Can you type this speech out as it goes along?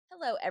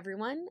Hello,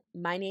 everyone.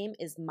 My name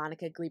is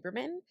Monica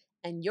Gleiberman,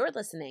 and you're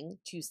listening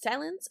to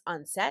Silence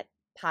on Set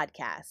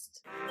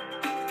podcast.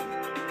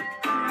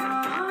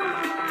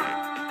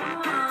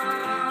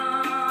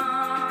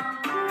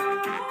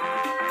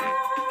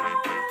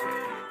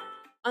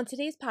 On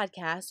today's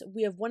podcast,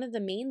 we have one of the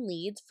main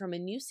leads from a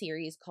new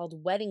series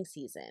called Wedding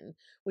Season,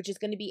 which is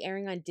going to be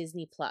airing on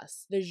Disney+.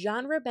 The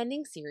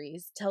genre-bending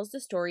series tells the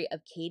story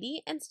of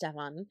Katie and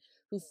Stefan,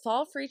 who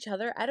fall for each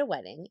other at a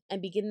wedding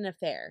and begin an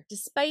affair,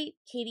 despite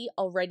Katie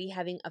already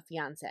having a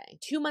fiancé.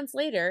 2 months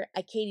later,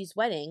 at Katie's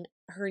wedding,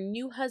 her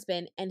new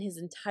husband and his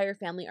entire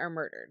family are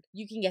murdered.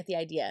 You can get the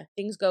idea.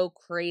 Things go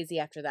crazy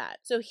after that.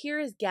 So here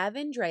is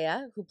Gavin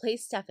Drea, who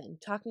plays Stefan,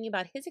 talking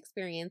about his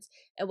experience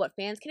and what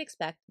fans can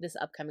expect this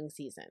upcoming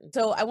season.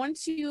 So I want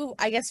to,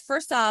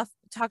 first off,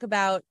 talk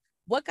about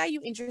what got you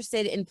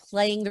interested in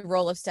playing the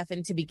role of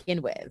Stefan to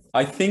begin with.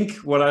 I think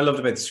what I loved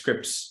about the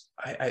script,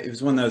 it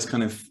was one of those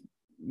kind of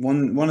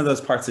one of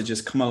those parts that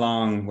just come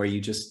along where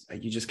you just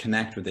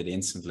connect with it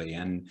instantly.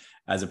 And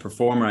as a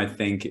performer, I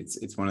think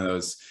it's one of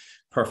those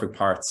perfect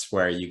parts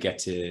where you get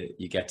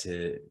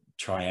to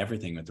try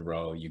everything with the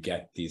role. You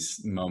get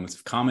these moments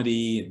of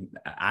comedy,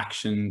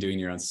 action, doing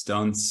your own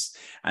stunts,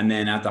 and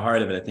then at the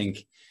heart of it, I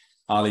think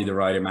Ollie, the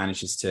writer,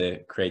 manages to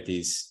create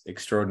these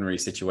extraordinary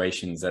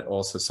situations that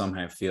also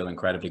somehow feel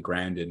incredibly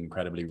grounded,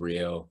 incredibly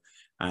real.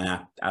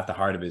 And at the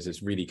heart of it is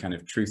this really kind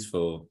of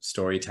truthful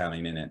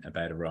storytelling in it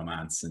about a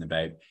romance and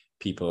about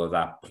people at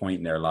that point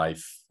in their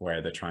life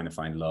where they're trying to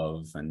find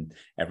love and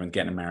everyone's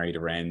getting married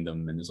around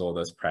them, and there's all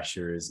those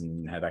pressures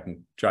and how that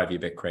can drive you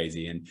a bit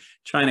crazy, and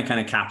trying to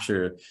kind of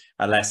capture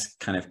a less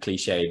kind of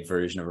cliched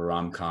version of a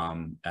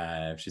rom-com,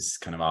 which is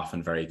kind of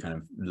often very kind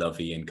of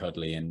lovey and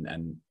cuddly,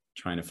 and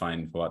trying to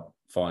find what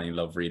falling in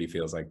love really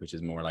feels like, which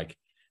is more like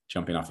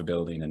jumping off a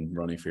building and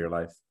running for your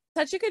life.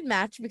 Such a good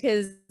match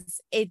because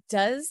it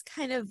does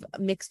kind of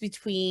mix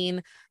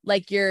between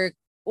like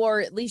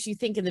or at least you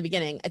think in the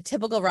beginning, a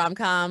typical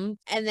rom-com,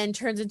 and then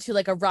turns into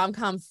like a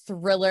rom-com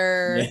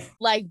thriller,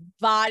 like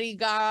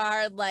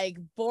Bodyguard, like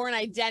Born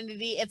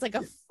Identity. It's like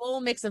a full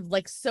mix of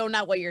like so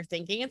not what you're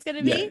thinking it's going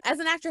to be. Yeah. As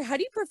an actor, how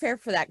do you prepare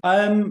for that?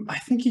 I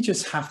think you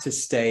just have to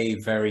stay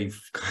very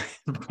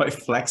quite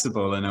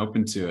flexible and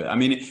open to it. I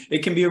mean,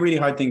 it can be a really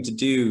hard thing to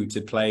do,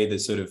 to play the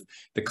sort of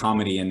the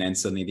comedy and then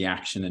suddenly the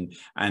action,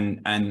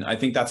 and I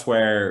think that's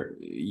where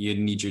you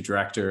need your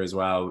director as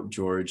well.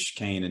 George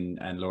Kane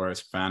and Laura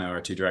Scafano are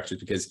two directors,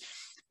 because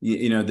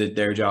you know that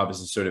their job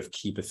is to sort of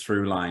keep a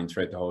through line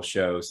throughout the whole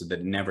show so that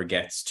it never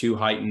gets too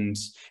heightened,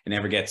 it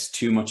never gets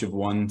too much of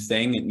one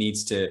thing. It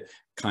needs to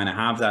kind of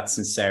have that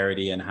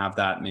sincerity and have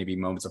that maybe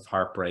moments of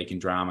heartbreak and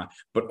drama,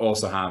 but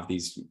also have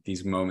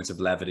these moments of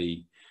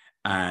levity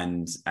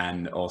and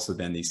also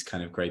then these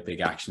kind of great big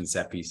action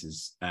set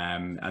pieces,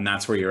 and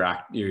that's where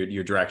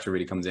your director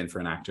really comes in for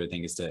an actor, I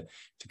think, is to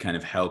kind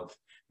of help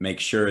make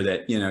sure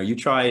that, you know, you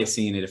try a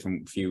scene a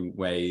different few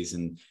ways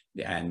and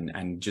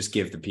just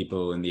give the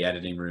people in the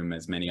editing room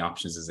as many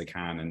options as they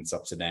can, and it's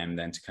up to them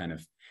then to kind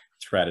of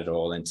thread it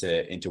all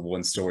into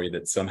one story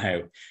that somehow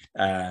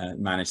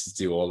manages to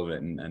do all of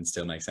it and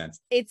still makes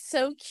sense. It's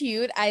so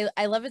cute.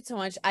 I love it so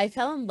much. I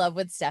fell in love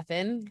with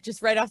Stefan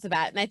just right off the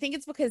bat, and I think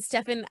it's because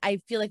Stefan,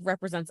 I feel like,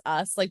 represents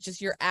us, like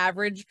just your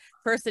average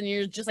person.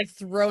 You're just like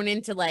thrown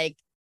into like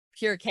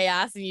pure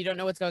chaos and you don't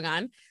know what's going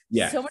on.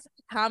 Yeah. So much of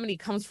the comedy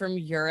comes from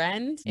your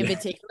end in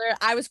particular.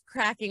 I was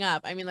cracking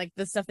up. I mean, like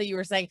the stuff that you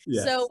were saying.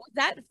 Yeah. So was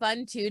that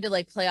fun too, to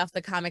like play off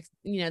the comics,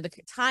 you know, the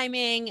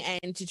timing,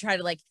 and to try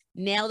to like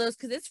nail those?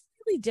 Because it's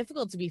really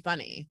difficult to be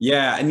funny.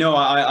 Yeah, no,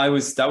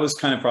 that was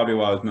kind of probably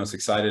what I was most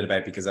excited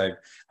about, because I've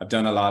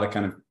done a lot of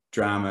kind of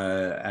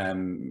drama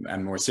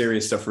and more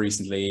serious stuff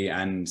recently,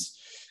 and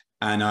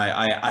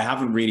I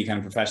haven't really kind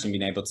of professionally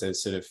been able to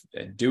sort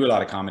of do a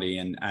lot of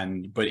comedy,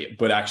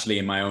 but actually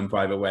in my own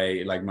private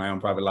way, like my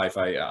own private life,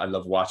 I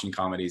love watching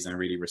comedies, and I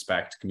really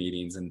respect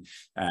comedians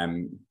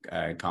and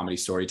comedy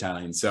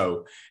storytelling.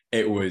 So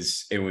it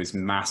was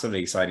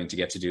massively exciting to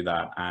get to do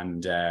that,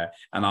 and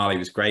Ollie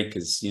was great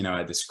because, you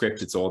know, the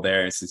script, it's all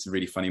there. It's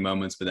really funny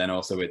moments, but then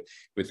also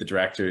with the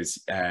directors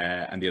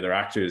and the other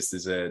actors,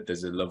 there's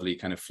a lovely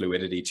kind of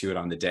fluidity to it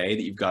on the day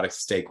that you've got to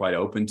stay quite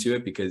open to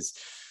it, because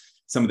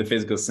some of the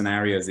physical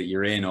scenarios that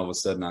you're in all of a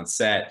sudden on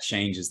set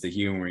changes the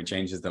humor and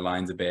changes the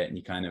lines a bit, and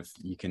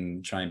you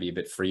can try and be a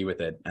bit free with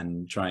it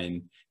and try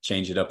and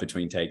change it up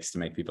between takes to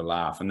make people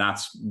laugh. And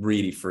that's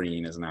really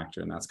freeing as an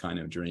actor, and that's kind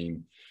of a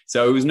dream.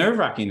 So it was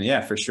nerve-wracking,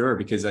 yeah, for sure,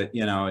 because I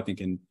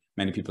think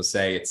many people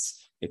say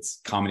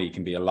it's comedy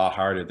can be a lot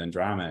harder than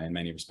drama in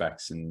many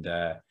respects, and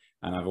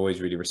I've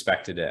always really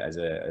respected it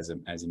as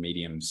a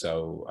medium.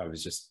 So I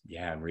was just,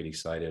 really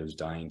excited. I was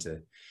dying to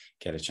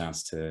get a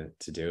chance to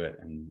do it,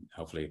 and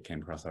hopefully it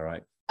came across all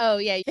right. Oh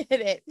yeah, you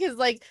hit it. Because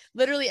like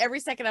literally every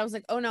second I was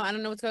like, oh no, I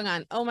don't know what's going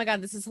on. Oh my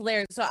God, this is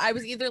hilarious. So I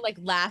was either like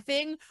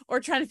laughing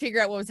or trying to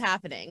figure out what was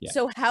happening. Yeah.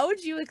 So how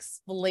would you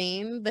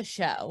explain the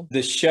show?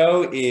 The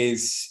show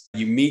is,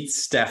 you meet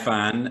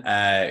Stefan,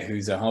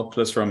 who's a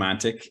hopeless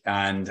romantic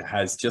and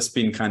has just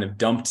been kind of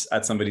dumped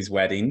at somebody's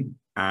wedding.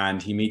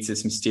 And he meets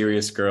this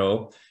mysterious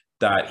girl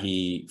that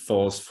he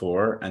falls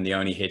for, and the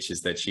only hitch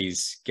is that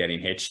she's getting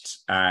hitched,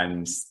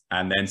 and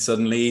then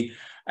suddenly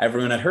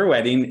everyone at her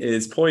wedding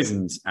is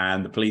poisoned,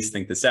 and the police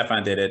think that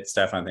Stefan did it.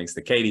 Stefan thinks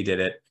that Katie did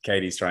it.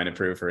 Katie's trying to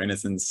prove her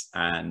innocence,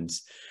 and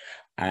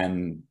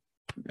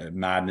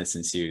madness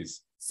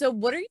ensues. So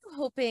what are you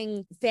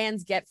hoping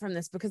fans get from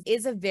this? Because it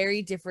is a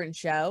very different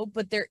show,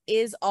 but there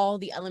is all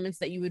the elements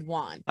that you would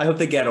want. I hope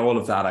they get all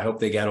of that. I hope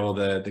they get all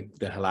the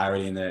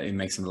hilarity, and it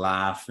makes them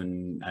laugh,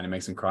 and it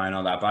makes them cry and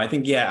all that. But I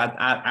think, yeah,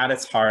 at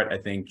its heart, I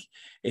think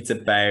it's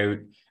about,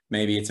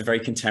 maybe it's a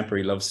very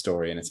contemporary love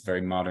story, and it's a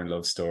very modern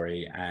love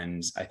story.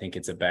 And I think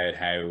it's about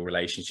how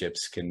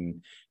relationships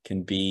can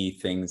be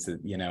things that,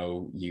 you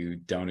know, you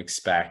don't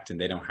expect,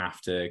 and they don't have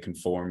to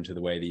conform to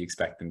the way that you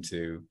expect them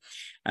to.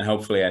 And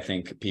hopefully, I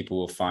think people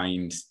will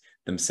find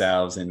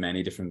themselves in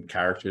many different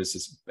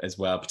characters as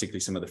well, particularly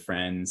some of the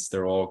friends.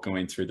 They're all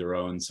going through their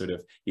own sort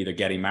of either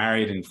getting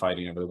married and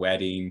fighting over the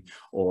wedding,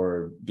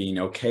 or being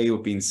okay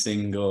with being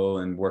single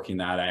and working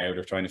that out,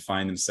 or trying to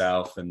find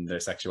themselves and their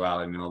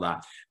sexuality and all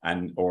that,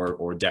 and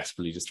or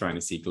desperately just trying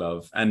to seek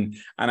love. And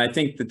I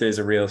think that there's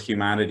a real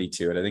humanity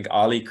to it. I think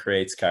Ollie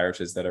creates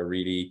characters that are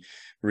really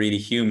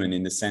human,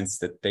 in the sense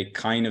that they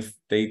kind of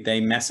they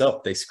mess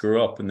up, they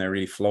screw up, and they're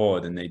really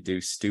flawed, and they do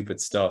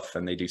stupid stuff,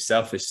 and they do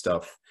selfish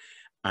stuff.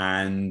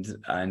 And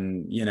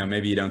you know,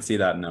 maybe you don't see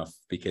that enough,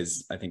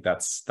 because I think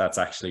that's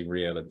actually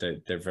real,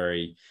 that they're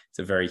very, it's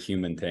a very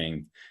human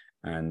thing.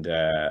 And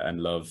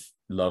love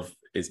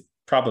is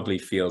probably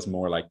feels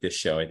more like this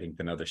show, I think,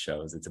 than other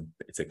shows.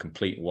 It's a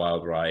complete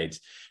wild ride.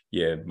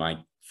 You might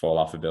fall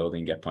off a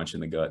building, get punched in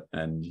the gut,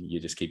 and you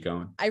just keep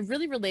going. I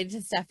really related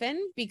to Stefan,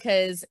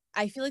 because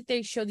I feel like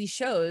they show these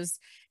shows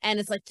and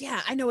it's like,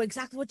 yeah, I know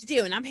exactly what to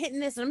do, and I'm hitting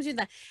this and I'm doing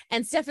that.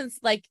 And Stefan's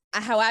like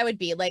how I would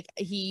be. Like,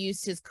 he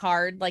used his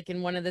card like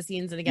in one of the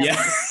scenes, and again,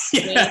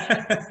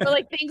 yeah. but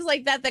like things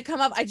like that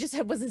come up, I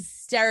just was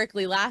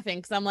hysterically laughing,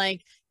 because I'm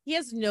like, he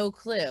has no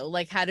clue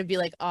like how to be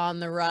like on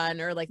the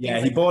run, or like, yeah,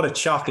 he bought a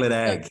chocolate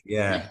egg.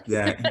 Yeah.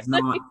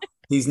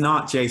 He's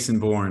not Jason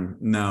Bourne.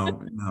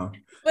 No.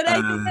 But I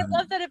think I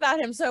love that about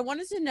him. So I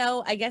wanted to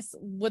know, I guess,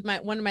 with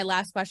one of my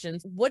last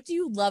questions, what do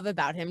you love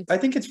about him? I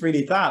think it's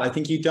really that. I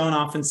think you don't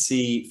often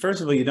see,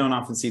 first of all, you don't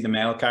often see the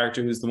male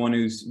character who's the one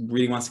who's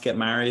really wants to get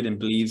married and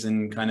believes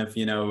in kind of,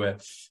 you know,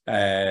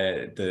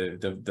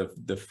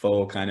 the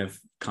full kind of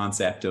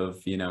concept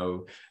of, you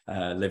know,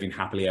 living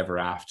happily ever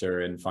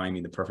after and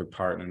finding the perfect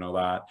partner and all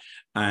that.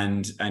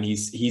 And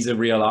he's a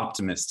real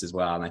optimist as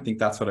well. And I think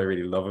that's what I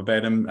really love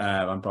about him.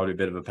 I'm probably a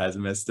bit of a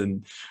pessimist,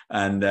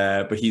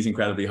 but he's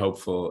incredibly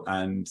hopeful.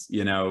 And,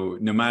 you know,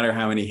 no matter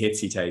how many hits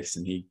he takes,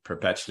 and he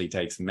perpetually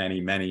takes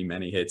many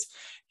hits,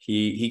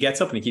 he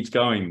gets up and he keeps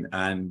going.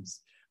 And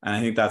I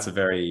think that's a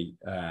very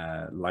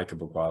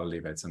likable quality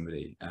about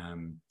somebody.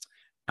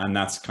 And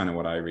that's kind of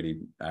what I really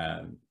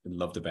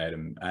loved about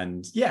him.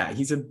 And yeah,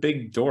 he's a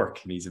big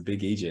dork, and he's a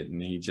big idiot,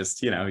 and he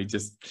just, you know, he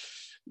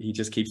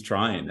just keeps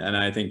trying. And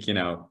I think, you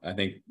know,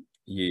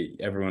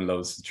 everyone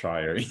loves a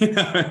trier. You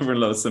know,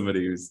 everyone loves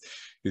somebody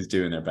who's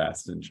doing their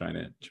best and trying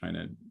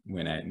to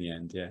win out in the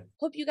end. Yeah.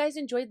 Hope you guys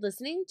enjoyed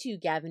listening to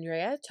Gavin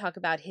Drea talk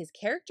about his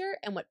character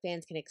and what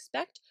fans can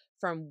expect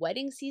from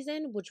Wedding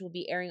Season, which will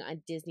be airing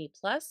on Disney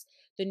Plus.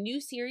 The new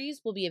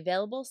series will be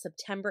available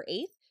September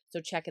 8th. So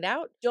check it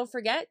out. Don't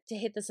forget to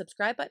hit the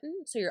subscribe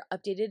button so you're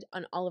updated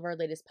on all of our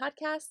latest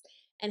podcasts,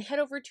 and head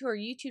over to our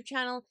YouTube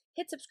channel,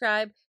 hit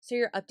subscribe so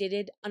you're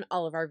updated on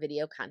all of our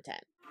video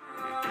content.